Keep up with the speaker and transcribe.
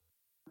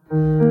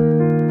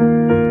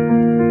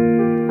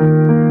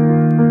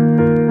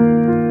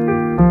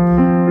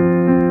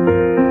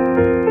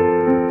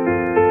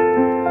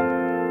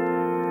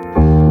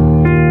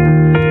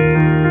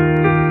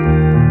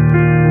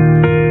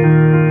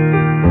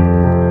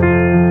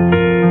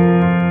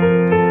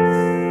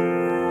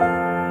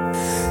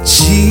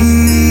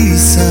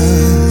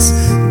Jesus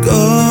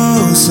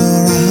goes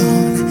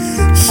around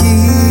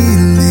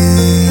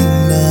healing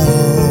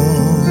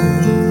all.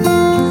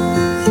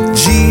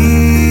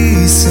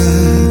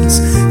 Jesus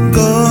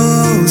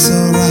goes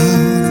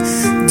around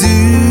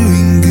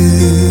doing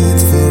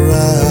good for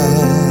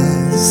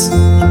us.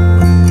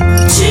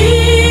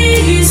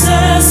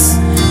 Jesus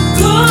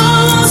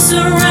goes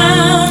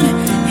around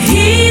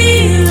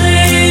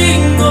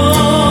healing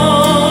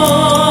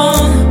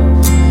all.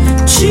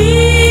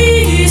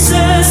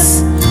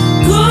 Jesus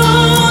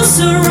goes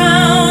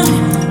around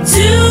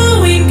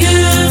doing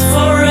good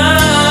for us.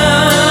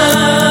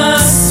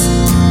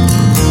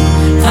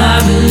 I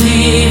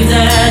believe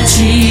that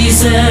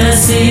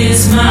Jesus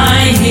is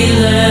my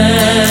healer.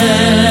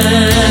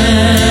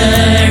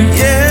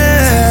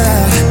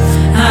 Yeah,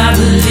 I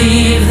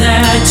believe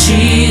that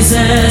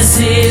Jesus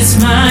is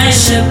my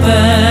shepherd.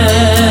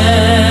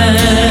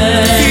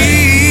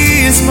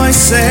 He is my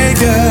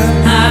Savior.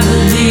 I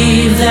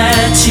believe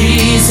that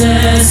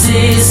Jesus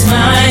is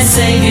my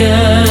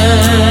Savior.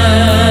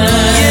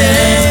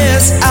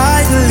 Yes,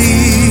 I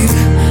believe.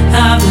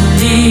 I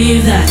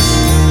believe that.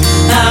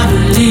 I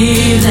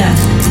believe that.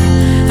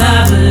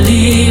 I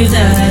believe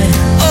that.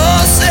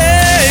 Oh,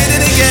 say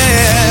it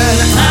again.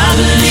 I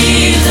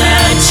believe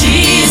that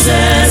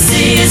Jesus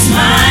is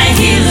my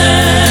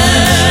healer.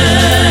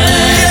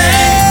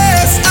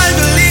 Yes, I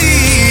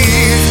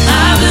believe.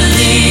 I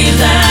believe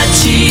that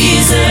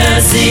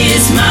Jesus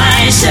is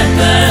my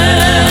shepherd.